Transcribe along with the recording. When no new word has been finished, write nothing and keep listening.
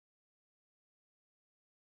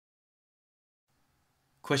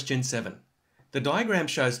Question 7. The diagram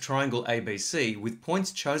shows triangle ABC with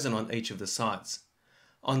points chosen on each of the sides.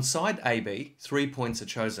 On side AB, 3 points are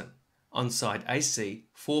chosen. On side AC,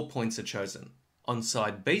 4 points are chosen. On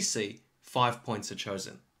side BC, 5 points are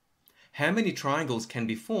chosen. How many triangles can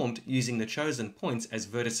be formed using the chosen points as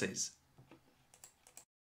vertices?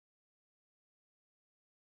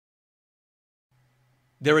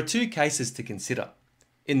 There are two cases to consider.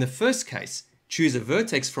 In the first case, choose a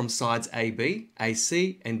vertex from sides AB,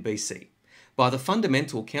 AC and BC. By the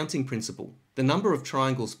fundamental counting principle, the number of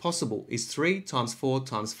triangles possible is 3 times 4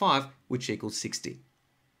 times 5, which equals 60.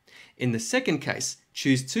 In the second case,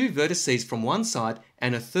 choose two vertices from one side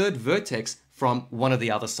and a third vertex from one of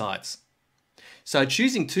the other sides. So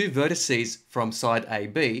choosing two vertices from side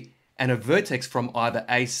AB and a vertex from either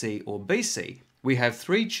AC or BC, we have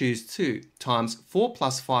 3 choose 2 times 4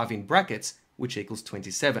 plus 5 in brackets, which equals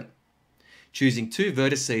 27. Choosing two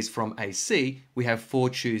vertices from AC, we have 4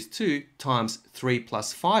 choose 2 times 3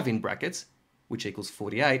 plus 5 in brackets, which equals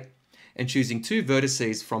 48. And choosing two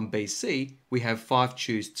vertices from BC, we have 5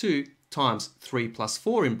 choose 2 times 3 plus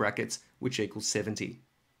 4 in brackets, which equals 70.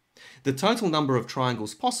 The total number of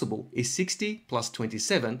triangles possible is 60 plus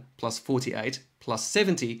 27 plus 48 plus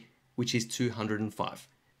 70, which is 205.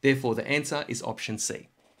 Therefore, the answer is option C.